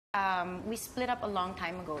We split up a long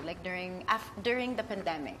time ago, like during the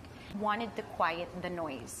pandemic. Wanted to quiet the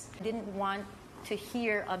noise. Didn't want to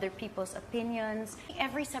hear other people's opinions.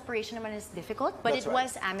 Every separation naman is difficult, but That's it right.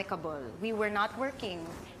 was amicable. We were not working,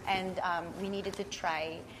 and we needed to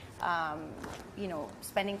try,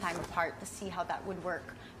 spending time apart to see how that would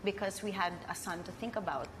work, because we had a son to think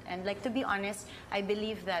about. And like, to be honest, I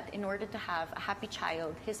believe that in order to have a happy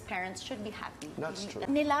child, his parents should be happy. That's true.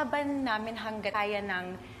 Nilaban namin hanggat kaya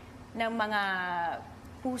ng mga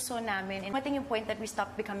puso namin. And I think yung point that we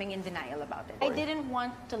stopped becoming in denial about it. I didn't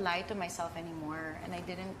want to lie to myself anymore, and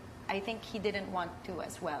I think he didn't want to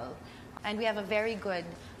as well. And we have a very good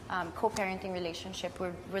co-parenting relationship.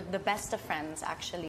 We're the best of friends, actually.